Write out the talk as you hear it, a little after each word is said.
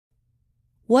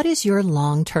What is your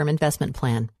long-term investment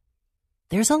plan?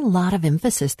 There's a lot of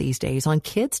emphasis these days on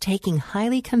kids taking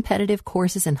highly competitive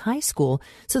courses in high school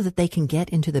so that they can get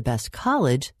into the best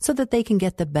college, so that they can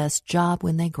get the best job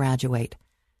when they graduate.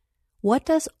 What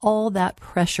does all that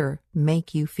pressure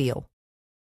make you feel?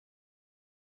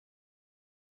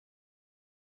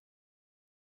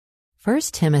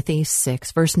 First Timothy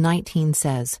 6 verse 19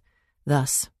 says,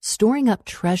 "Thus, storing up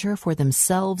treasure for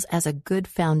themselves as a good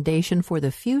foundation for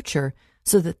the future,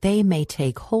 so that they may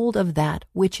take hold of that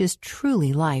which is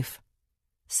truly life."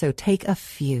 So take a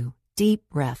few deep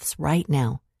breaths right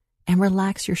now and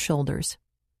relax your shoulders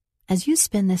as you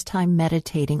spend this time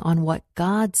meditating on what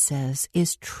God says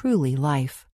is truly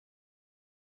life.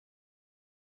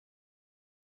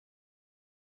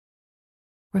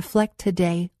 Reflect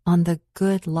today on the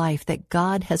good life that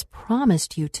God has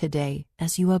promised you today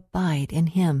as you abide in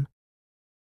Him.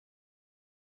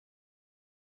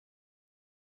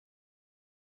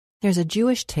 There's a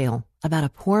Jewish tale about a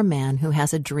poor man who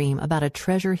has a dream about a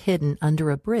treasure hidden under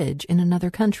a bridge in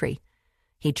another country.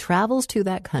 He travels to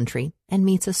that country and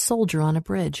meets a soldier on a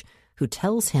bridge who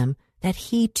tells him that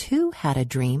he too had a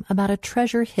dream about a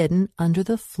treasure hidden under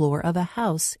the floor of a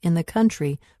house in the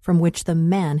country from which the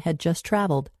man had just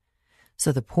traveled.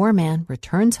 So the poor man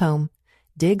returns home,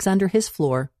 digs under his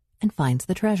floor, and finds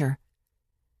the treasure.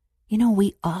 You know,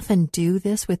 we often do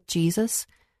this with Jesus.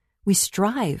 We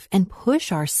strive and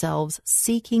push ourselves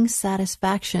seeking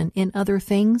satisfaction in other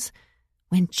things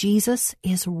when Jesus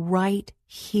is right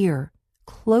here,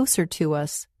 closer to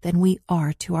us than we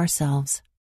are to ourselves.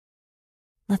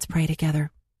 Let's pray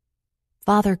together.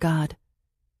 Father God,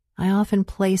 I often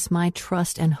place my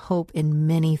trust and hope in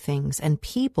many things and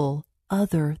people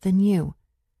other than you.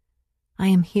 I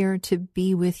am here to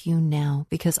be with you now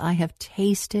because I have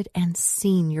tasted and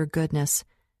seen your goodness,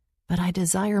 but I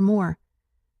desire more.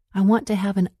 I want to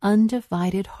have an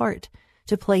undivided heart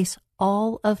to place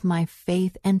all of my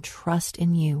faith and trust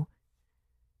in you.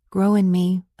 Grow in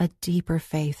me a deeper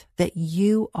faith that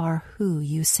you are who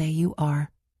you say you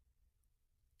are.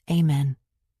 Amen.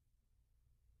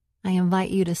 I invite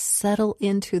you to settle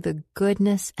into the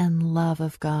goodness and love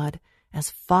of God as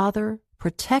Father,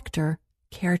 Protector,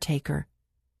 Caretaker.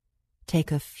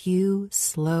 Take a few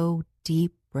slow,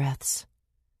 deep breaths,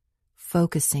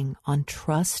 focusing on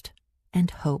trust and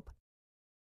hope.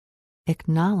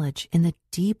 Acknowledge in the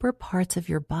deeper parts of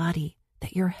your body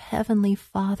that your Heavenly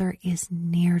Father is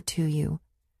near to you.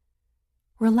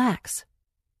 Relax,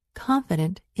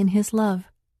 confident in His love.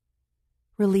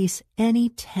 Release any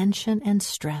tension and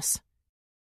stress,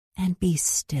 and be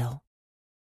still.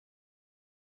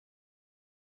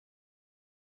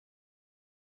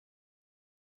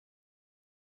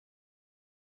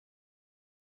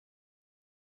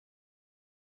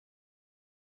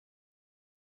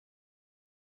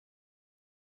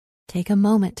 Take a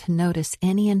moment to notice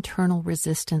any internal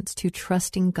resistance to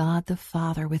trusting God the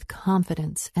Father with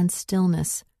confidence and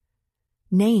stillness.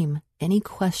 Name any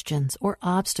questions or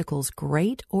obstacles,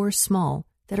 great or small,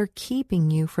 that are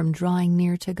keeping you from drawing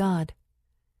near to God.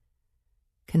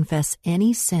 Confess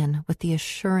any sin with the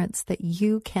assurance that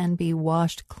you can be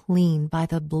washed clean by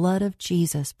the blood of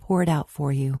Jesus poured out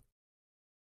for you.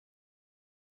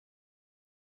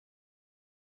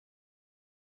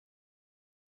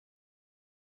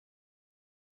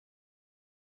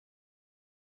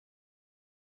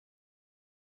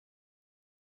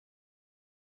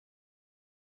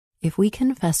 If we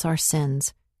confess our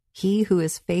sins, He who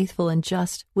is faithful and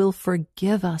just will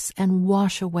forgive us and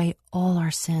wash away all our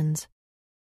sins.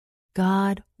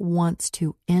 God wants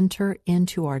to enter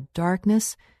into our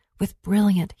darkness with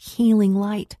brilliant, healing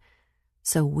light,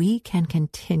 so we can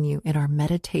continue in our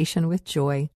meditation with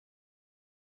joy.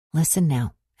 Listen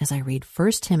now as I read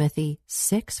 1 Timothy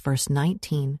 6, verse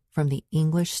 19 from the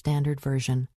English Standard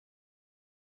Version.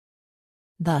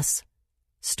 Thus,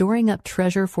 storing up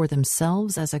treasure for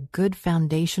themselves as a good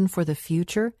foundation for the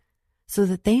future, so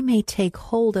that they may take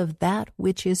hold of that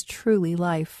which is truly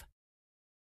life.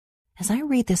 As I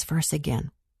read this verse again,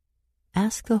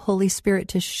 ask the Holy Spirit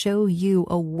to show you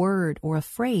a word or a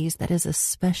phrase that is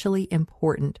especially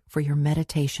important for your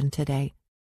meditation today.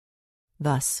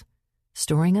 Thus,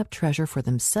 storing up treasure for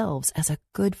themselves as a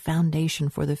good foundation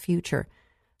for the future,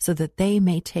 so that they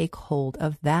may take hold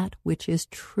of that which is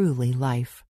truly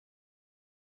life.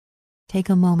 Take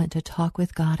a moment to talk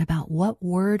with God about what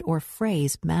word or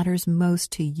phrase matters most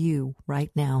to you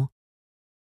right now.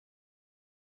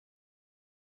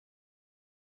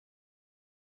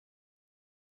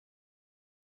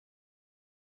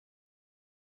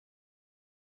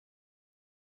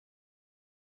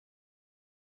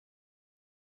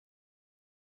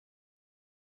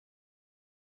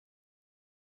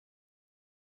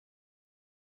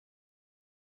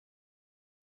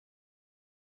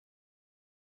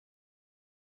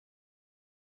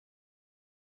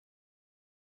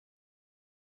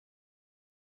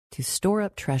 to store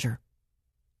up treasure.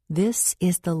 This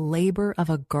is the labor of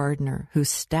a gardener who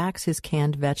stacks his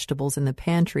canned vegetables in the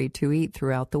pantry to eat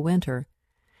throughout the winter.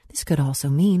 This could also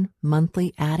mean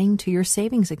monthly adding to your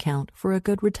savings account for a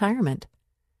good retirement.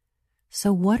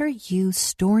 So what are you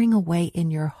storing away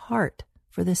in your heart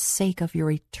for the sake of your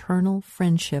eternal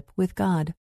friendship with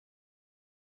God?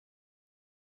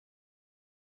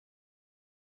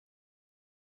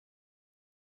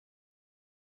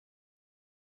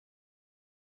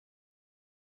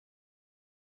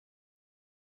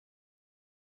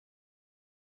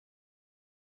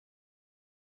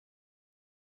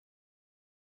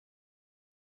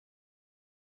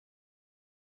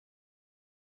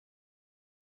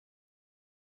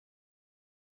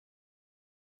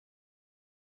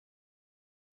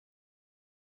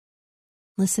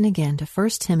 Listen again to 1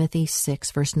 Timothy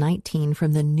 6, verse 19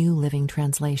 from the New Living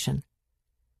Translation.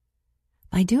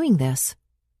 By doing this,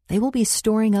 they will be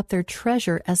storing up their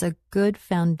treasure as a good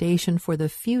foundation for the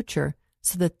future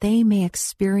so that they may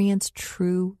experience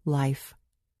true life.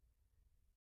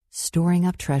 Storing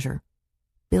up treasure,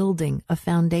 building a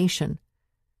foundation.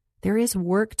 There is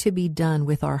work to be done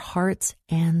with our hearts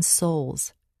and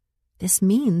souls. This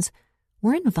means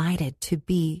we're invited to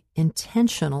be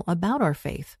intentional about our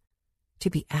faith, to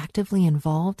be actively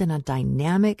involved in a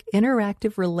dynamic,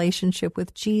 interactive relationship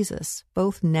with Jesus,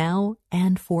 both now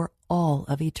and for all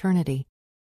of eternity.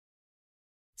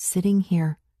 Sitting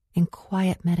here in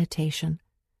quiet meditation,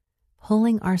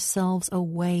 pulling ourselves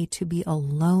away to be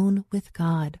alone with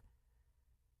God.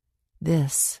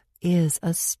 This is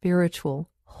a spiritual,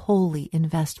 holy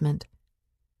investment.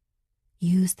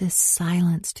 Use this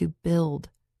silence to build,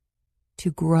 to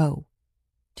grow,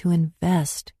 to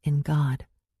invest in God.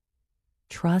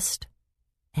 Trust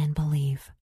and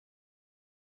believe.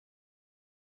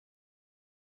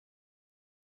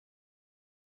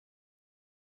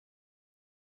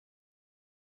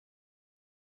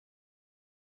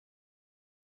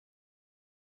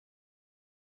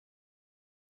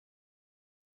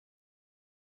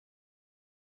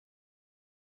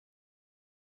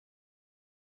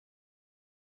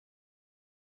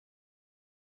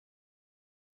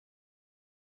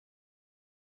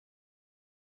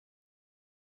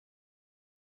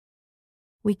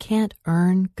 We can't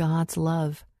earn God's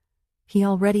love. He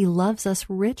already loves us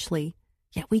richly,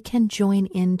 yet we can join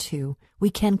into, we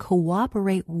can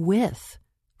cooperate with,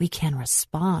 we can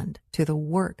respond to the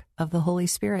work of the Holy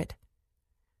Spirit.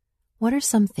 What are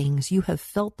some things you have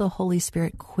felt the Holy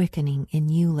Spirit quickening in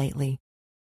you lately?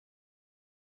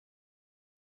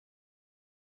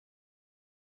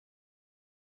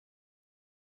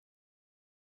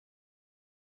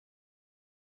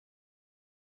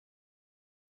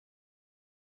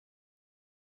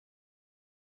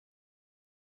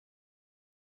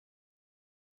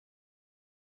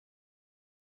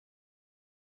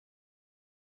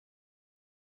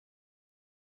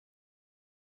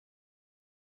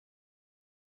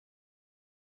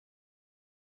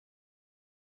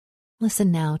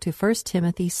 Listen now to 1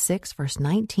 Timothy 6, verse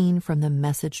 19 from the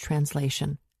Message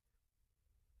translation.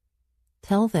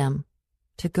 Tell them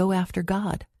to go after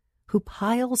God, who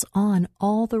piles on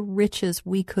all the riches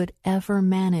we could ever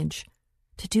manage,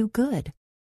 to do good,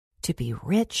 to be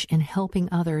rich in helping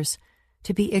others,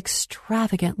 to be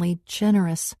extravagantly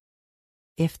generous.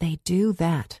 If they do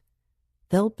that,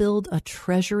 they'll build a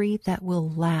treasury that will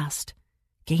last,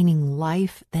 gaining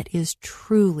life that is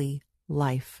truly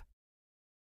life.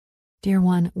 Dear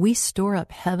one, we store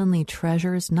up heavenly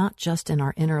treasures not just in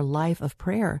our inner life of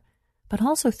prayer, but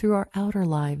also through our outer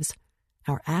lives,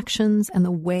 our actions, and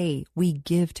the way we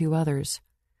give to others.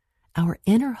 Our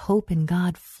inner hope in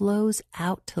God flows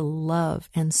out to love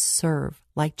and serve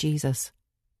like Jesus.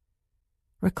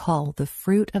 Recall the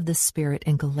fruit of the Spirit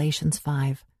in Galatians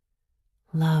 5.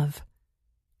 Love,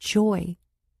 joy,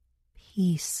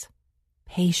 peace,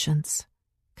 patience,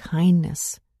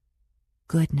 kindness,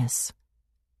 goodness,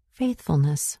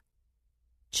 faithfulness,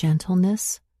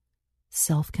 gentleness,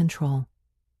 self-control.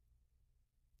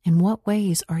 In what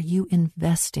ways are you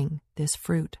investing this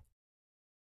fruit?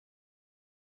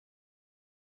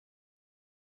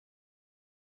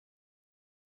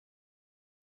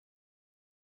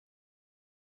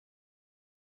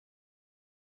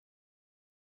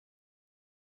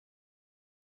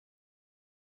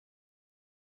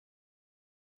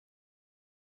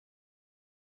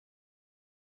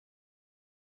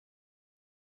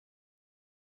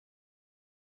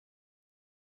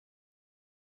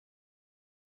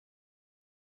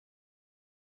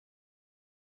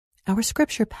 Our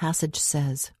scripture passage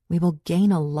says we will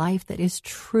gain a life that is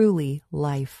truly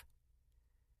life.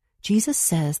 Jesus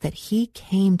says that he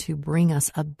came to bring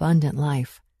us abundant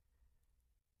life.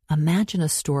 Imagine a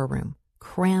storeroom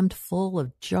crammed full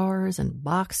of jars and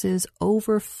boxes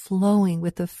overflowing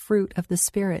with the fruit of the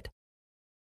Spirit.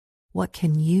 What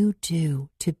can you do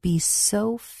to be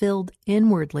so filled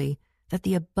inwardly that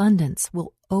the abundance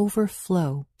will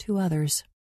overflow to others?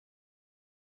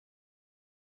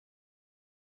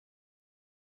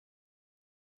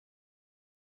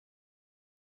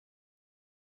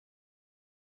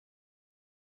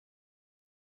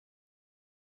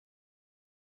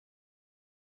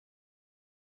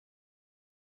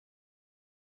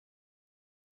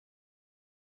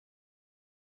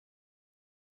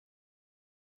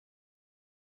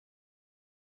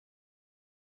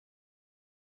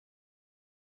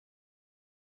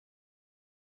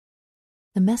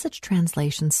 The Message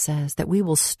translation says that we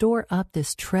will store up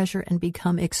this treasure and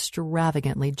become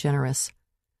extravagantly generous.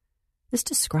 This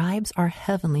describes our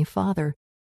Heavenly Father.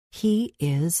 He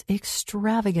is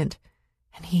extravagant,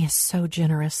 and He is so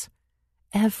generous.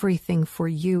 Everything for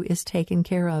you is taken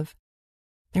care of.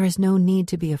 There is no need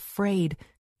to be afraid.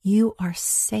 You are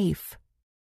safe.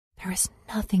 There is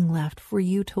nothing left for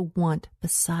you to want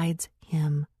besides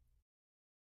Him.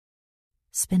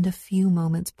 Spend a few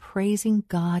moments praising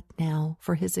God now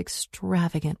for His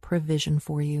extravagant provision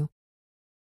for you.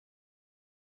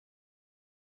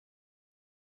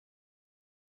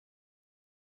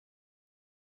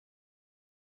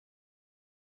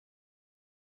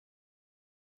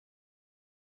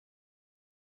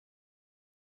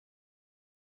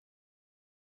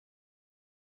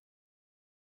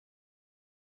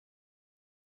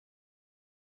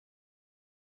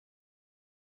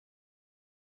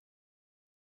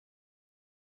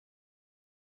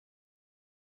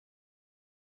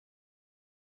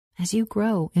 As you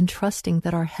grow in trusting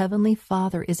that our Heavenly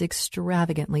Father is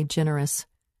extravagantly generous,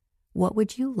 what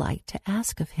would you like to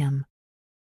ask of Him?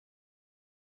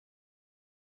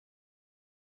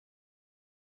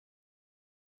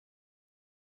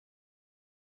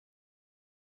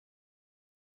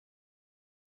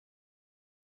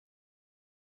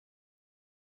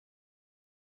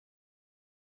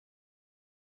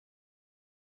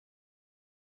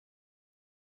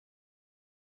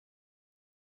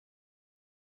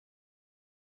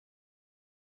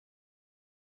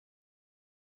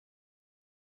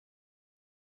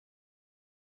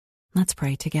 Let's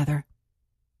pray together.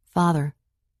 Father,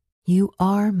 You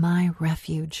are my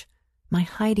refuge, my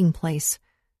hiding place,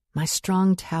 my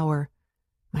strong tower,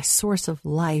 my source of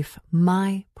life,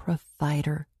 my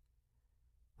provider.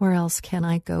 Where else can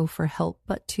I go for help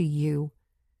but to You?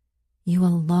 You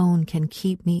alone can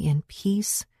keep me in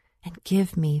peace and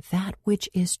give me that which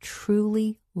is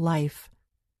truly life.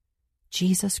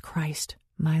 Jesus Christ,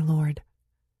 my Lord.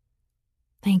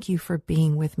 Thank You for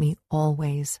being with me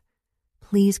always.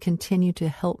 Please continue to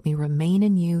help me remain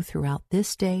in You throughout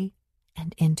this day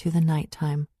and into the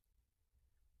nighttime.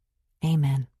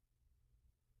 Amen.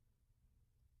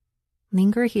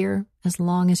 Linger here as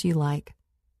long as you like.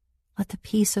 Let the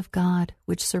peace of God,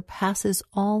 which surpasses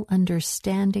all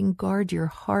understanding, guard your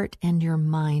heart and your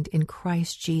mind in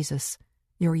Christ Jesus,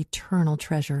 your eternal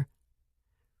treasure.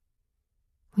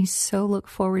 We so look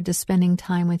forward to spending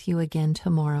time with you again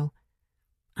tomorrow.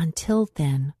 Until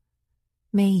then,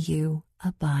 may you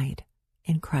abide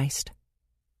in Christ.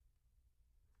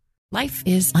 Life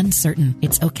is uncertain.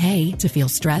 It's okay to feel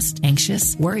stressed,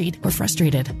 anxious, worried, or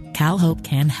frustrated. CalHope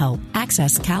can help.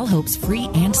 Access CalHope's free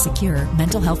and secure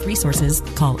mental health resources.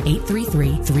 Call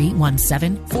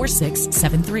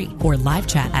 833-317-4673 or live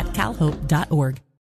chat at calhope.org.